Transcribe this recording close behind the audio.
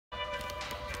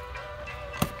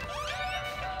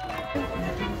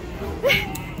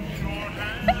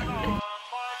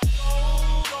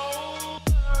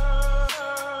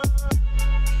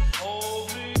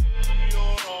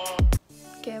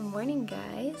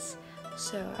minutes.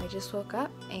 So I just woke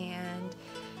up, and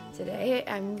today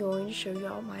I'm going to show you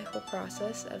all my whole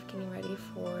process of getting ready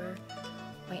for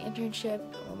my internship,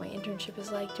 what my internship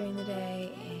is like during the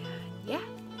day, and yeah,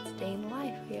 it's day in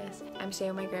life, I guess. I'm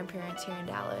staying with my grandparents here in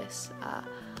Dallas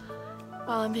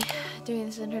while I'm doing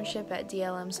this internship at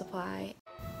DLM Supply.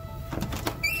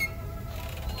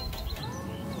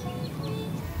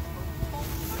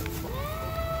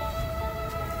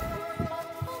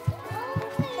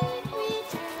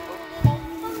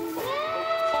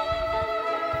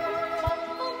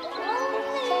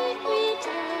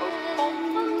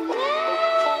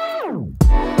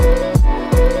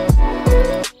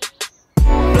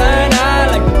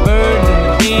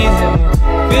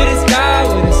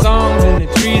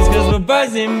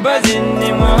 Buzzing, buzzing,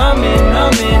 and we're humming,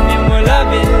 humming, and we're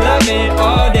loving, loving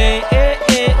all day.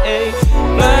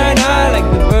 Flying high like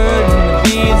the birds and the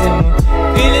bees, and we're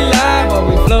feeling alive while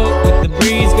we float with the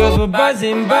breeze. Cause we're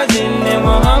buzzing, buzzing, and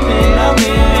we're humming,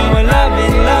 humming, and we're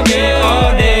loving, loving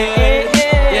all day.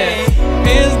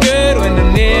 Feels good when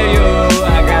I'm near you.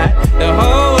 I got the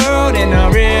whole world in a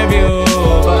rear view,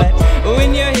 but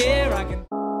when you're here, I can.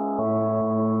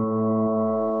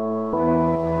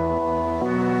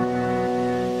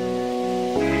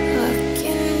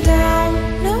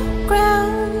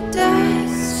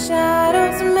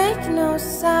 No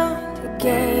sound, a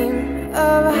game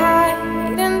of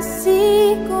hide and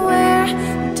seek. Where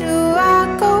do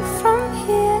I go from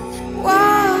here?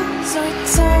 Walls are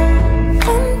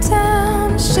tumbling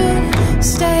down, should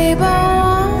stay but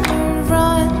wanna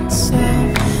run.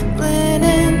 Stumbling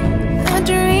in a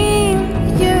dream,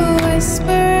 you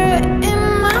whisper in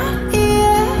my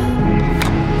ear.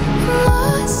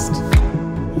 Lost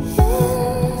in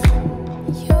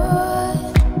your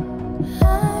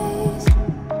eyes.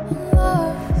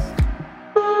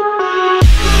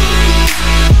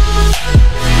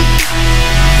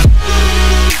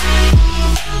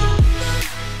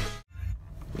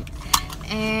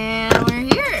 And we're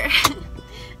here.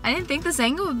 I didn't think this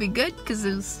angle would be good because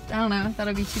it was, I don't know, I thought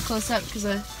it'd be too close up because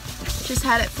I just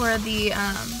had it for the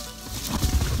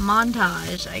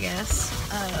montage, I guess,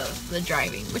 of the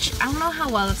driving, which I don't know how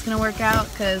well it's gonna work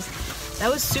out because that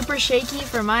was super shaky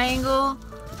for my angle.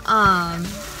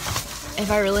 If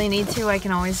I really need to, I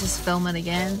can always just film it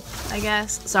again, I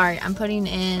guess. Sorry, I'm putting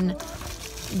in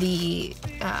the,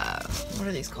 what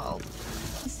are these called?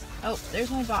 Oh,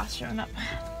 there's my boss showing up.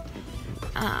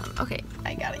 Okay,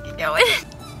 I gotta get going.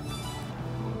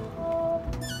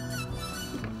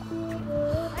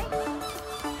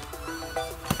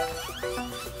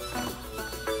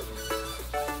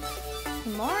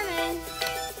 Good morning.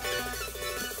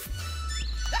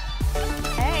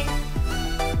 Hey.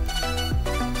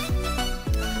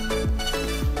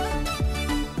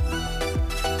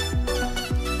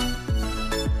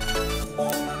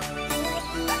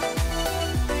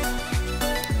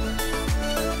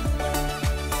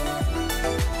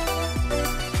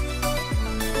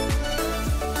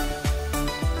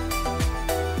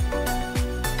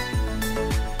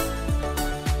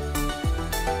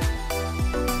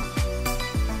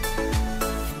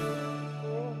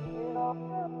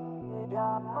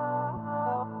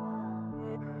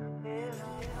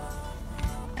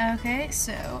 Okay,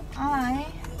 so I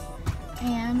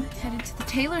am headed to the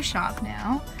tailor shop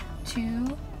now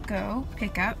to go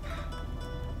pick up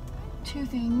 2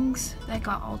 things that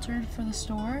got altered for the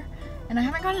store. And I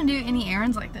haven't gotten to do any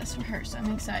errands like this for her, so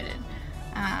I'm excited.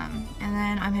 And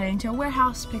then I'm heading to a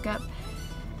warehouse to pick up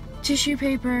tissue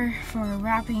paper for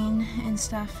wrapping and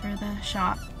stuff for the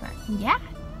shop. But yeah,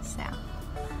 so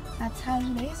that's how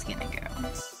today's gonna go.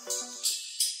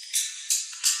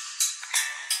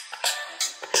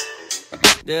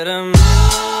 I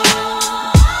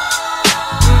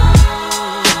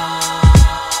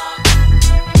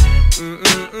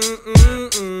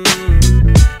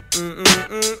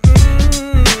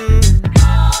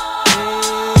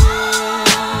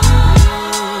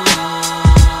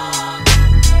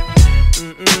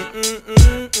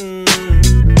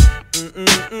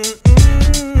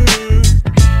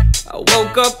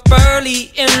woke up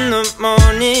early in the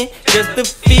morning just to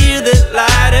feel the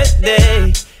light of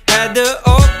day. Had to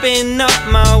open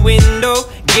up my window,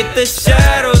 get the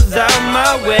shadows out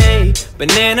my way.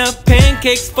 Banana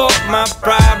pancakes for my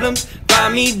problems, buy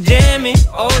me jamming,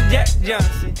 old Jack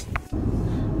Johnson.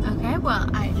 Okay, well,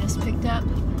 I just picked up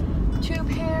 2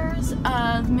 pairs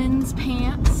of men's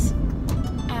pants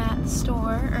at the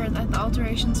store, or at the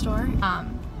alteration store.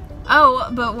 Oh,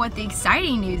 but what the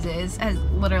exciting news is has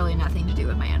literally nothing to do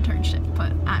with my internship,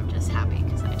 but I'm just happy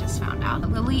because I just found out.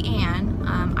 Lily Ann,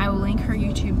 I will link her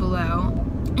YouTube below.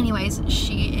 Anyways,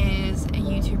 she is a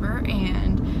YouTuber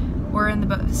and we're in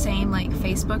the same like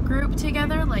Facebook group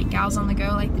together, like Gals on the Go,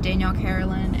 like the Danielle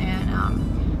Carolyn and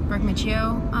Brooke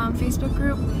Michio Facebook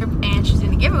group, and she's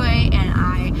doing the giveaway, and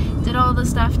I did all the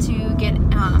stuff to get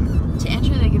to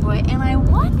enter the giveaway, and I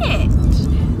won it.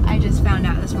 I just found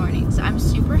out this morning, so I'm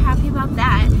super happy about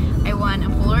that. I won a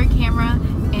Polaroid camera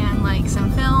and like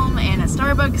some film and a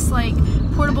Starbucks like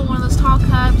portable one of those tall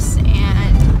cups,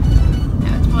 and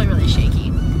no, it's probably really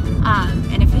shaky.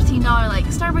 And a $15 like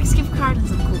Starbucks gift card and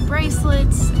some cool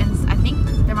bracelets, and I think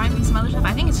there might be some other stuff.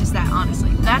 I think it's just that,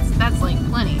 honestly. That's like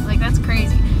plenty. Like, that's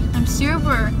crazy. I'm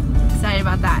super excited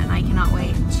about that, and I cannot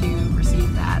wait to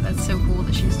receive that. That's so cool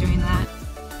that she's doing that.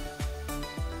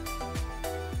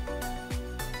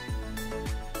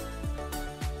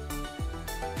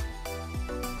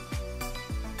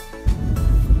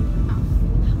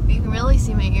 You can really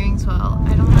see my earrings well.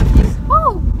 I don't have these.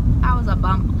 Whoa! That was a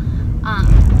bump.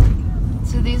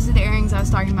 So these are the earrings I was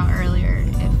talking about earlier,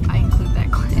 if I include that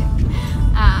clip.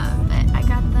 But I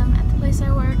got them at the place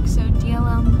I work, so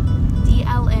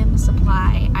DLM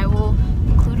Supply. I will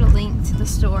include a link to the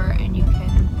store, and you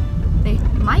can, they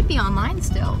might be online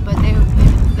still, but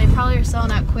they probably are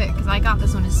selling out quick, because I got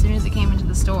this one as soon as it came into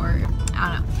the store.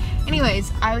 I don't know.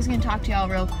 Anyways, I was going to talk to y'all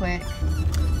real quick.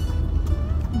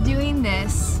 Doing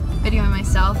this, videoing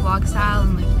myself, vlog style,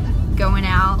 and like going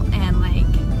out and like,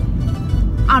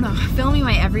 I don't know, filming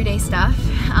my everyday stuff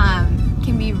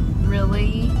can be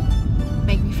really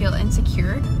make me feel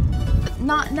insecure.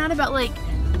 Not about like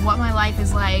what my life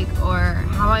is like or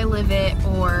how I live it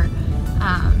or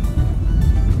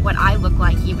what I look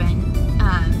like even.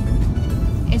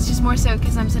 It's just more so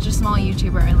because I'm such a small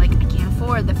YouTuber and like I can't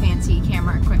afford the fancy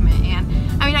camera equipment, and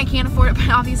I mean I can't afford it, but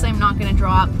obviously I'm not going to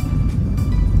drop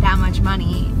that much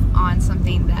money on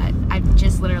something that I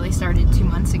just literally started 2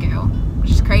 months ago,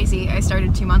 which is crazy. I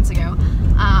started 2 months ago,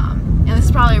 and this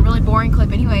is probably a really boring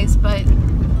clip anyways, but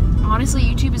honestly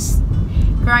YouTube is,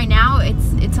 right now,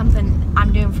 it's something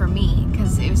I'm doing for me,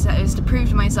 because it was to prove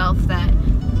to myself that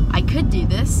I could do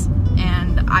this,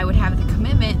 and I would have the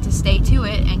commitment to stay to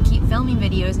it and keep filming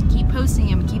videos and keep posting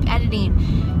them and keep editing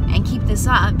and keep this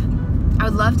up. I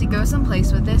would love to go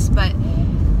someplace with this, but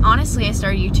honestly, I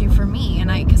started YouTube for me, and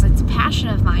because it's a passion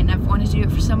of mine. I've wanted to do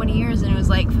it for so many years, and it was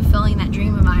like fulfilling that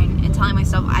dream of mine and telling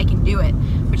myself I can do it,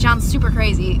 which sounds super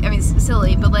crazy. I mean, it's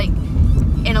silly, but like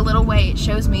in a little way, it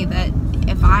shows me that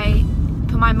if I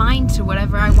put my mind to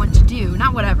whatever I want to do,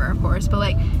 not whatever, of course, but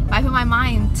like if I put my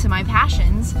mind to my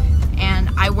passions and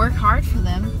I work hard for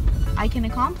them, I can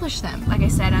accomplish them. Like I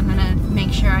said, I'm gonna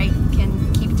make sure I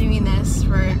can keep doing this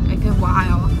for a good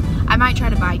while. I might try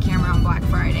to buy a camera on Black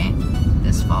Friday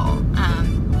this fall.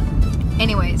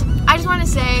 Anyways, I just want to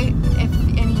say, if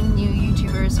any new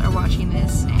YouTubers are watching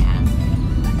this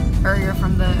or you're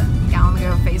from the Gal on the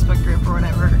Go Facebook group or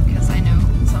whatever, because I know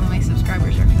some of my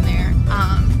subscribers are from there,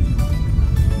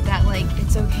 that like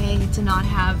it's okay to not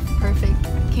have perfect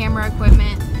camera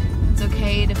equipment. It's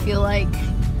okay to feel like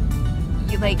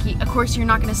of course you're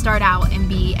not going to start out and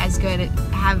be as good at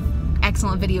have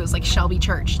excellent videos like Shelby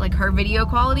Church. Like her video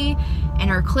quality and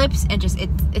her clips, and just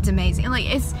it's amazing. And like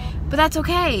but that's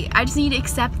okay. I just need to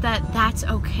accept that that's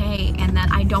okay, and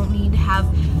that I don't need to have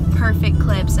perfect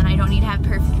clips and I don't need to have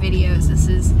perfect videos. This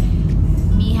is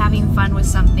me having fun with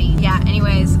something. Yeah,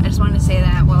 anyways, I just wanted to say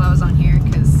that while I was on here,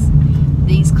 because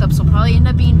these clips will probably end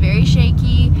up being very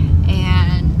shaky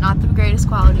and not the greatest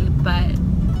quality, but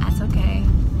that's okay.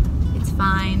 It's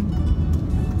fine.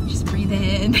 Just breathe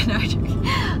in.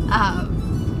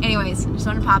 Anyways, just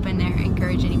want to pop in there and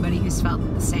encourage anybody who's felt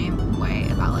the same way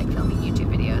about like filming YouTube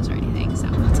videos or anything. So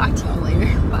I'll talk to y'all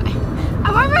later. Bye.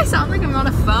 Why do I sound like I'm on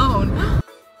a phone?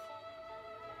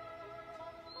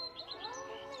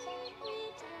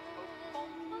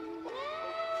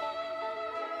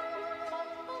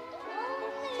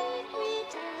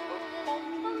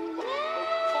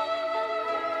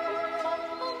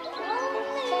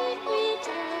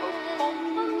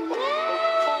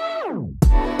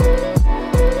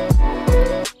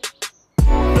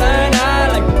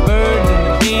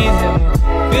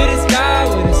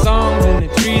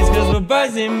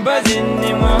 Buzzing, buzzing,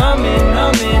 and we're humming,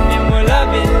 humming, and we're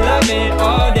loving, loving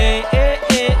all day.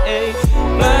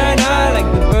 Flying high like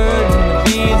the birds and the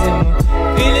bees, and we're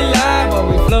feeling alive while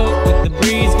we float with the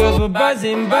breeze. Cause we're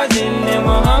buzzing, buzzing, and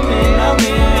we're humming,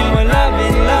 humming, and we're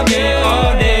loving, loving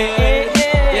all day.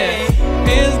 Yeah,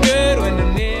 feels good when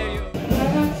I'm near you.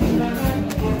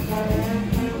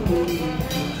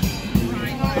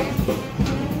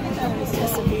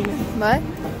 What?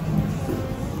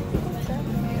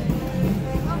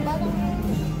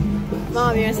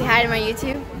 Mom, you wanna say hi to my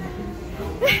YouTube?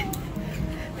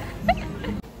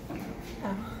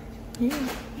 Yeah.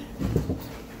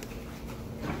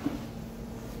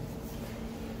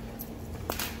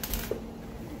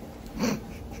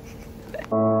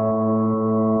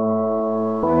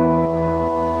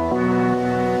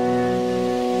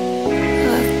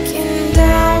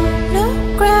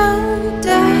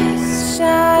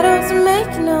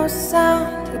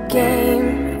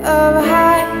 game of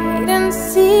hide and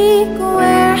seek.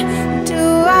 Where do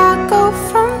I go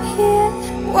from here?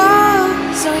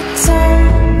 Walls are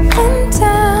tumbling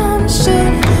down,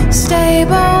 should stay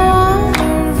but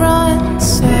wanna run.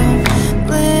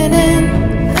 Stumbling in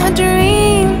a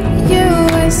dream, you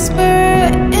whisper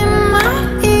in my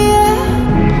ear.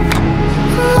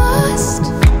 Lost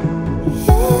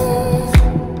in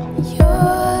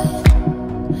your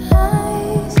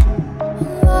eyes,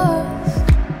 lost.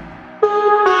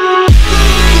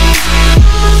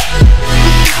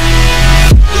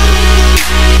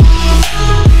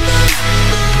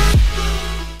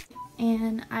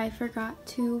 And I forgot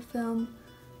to film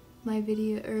my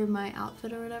video or my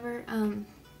outfit or whatever.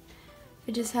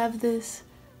 I just have this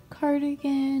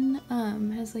cardigan,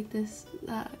 has like this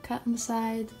cut on the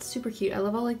side. It's super cute. I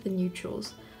love all like the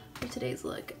neutrals for today's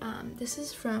look. This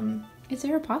is from, it's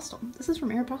Aeropostale. This is from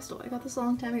Aeropostale. I got this a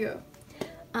long time ago.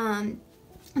 And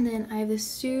then I have this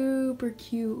super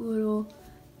cute little,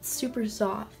 super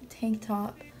soft tank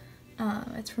top.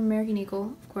 It's from American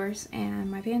Eagle, of course,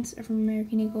 and my pants are from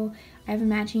American Eagle. I have a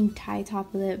matching tie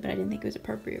top with it, but I didn't think it was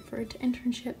appropriate for an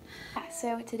internship.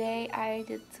 So today I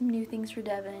did some new things for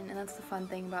Devin, and that's the fun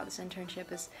thing about this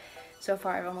internship is so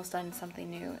far I've almost done something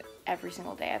new every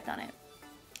single day I've done it.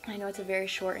 I know it's a very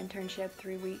short internship,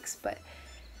 3 weeks, but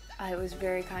it was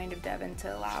very kind of Devin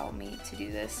to allow me to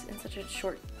do this in such a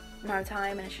short amount of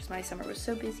time, and it's just my summer was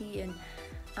so busy, and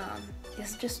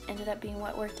this just ended up being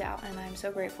what worked out, and I'm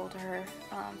so grateful to her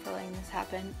for letting this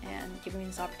happen and giving me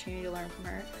this opportunity to learn from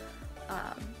her.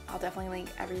 I'll definitely link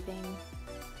everything,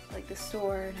 like the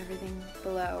store and everything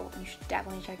below. You should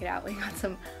definitely check it out. We got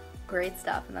some great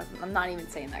stuff, and I'm not even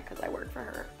saying that because I work for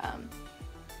her.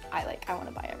 I want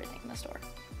to buy everything in the store.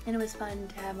 And it was fun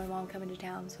to have my mom come into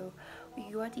town, so we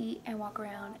could go out to eat and walk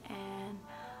around, and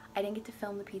I didn't get to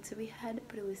film the pizza we had,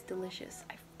 but it was delicious.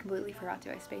 I completely forgot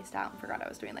to. I spaced out and forgot I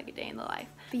was doing like a day in the life.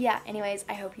 But yeah, anyways,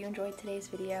 I hope you enjoyed today's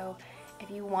video. If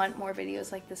you want more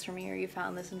videos like this from me, or you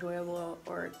found this enjoyable,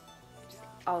 or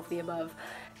all of the above,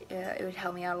 it would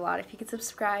help me out a lot if you could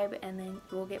subscribe, and then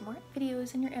we'll get more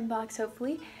videos in your inbox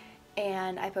hopefully.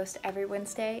 And I post every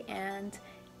Wednesday, and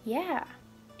yeah,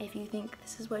 if you think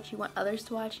this is what you want others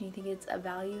to watch and you think it's a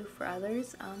value for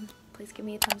others, please give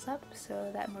me a thumbs up so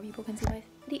that more people can see my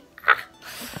video.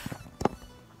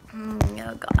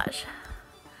 Oh gosh.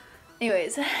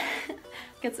 Anyways,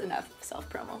 that's enough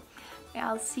self-promo.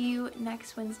 I'll see you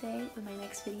next Wednesday with my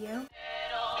next video.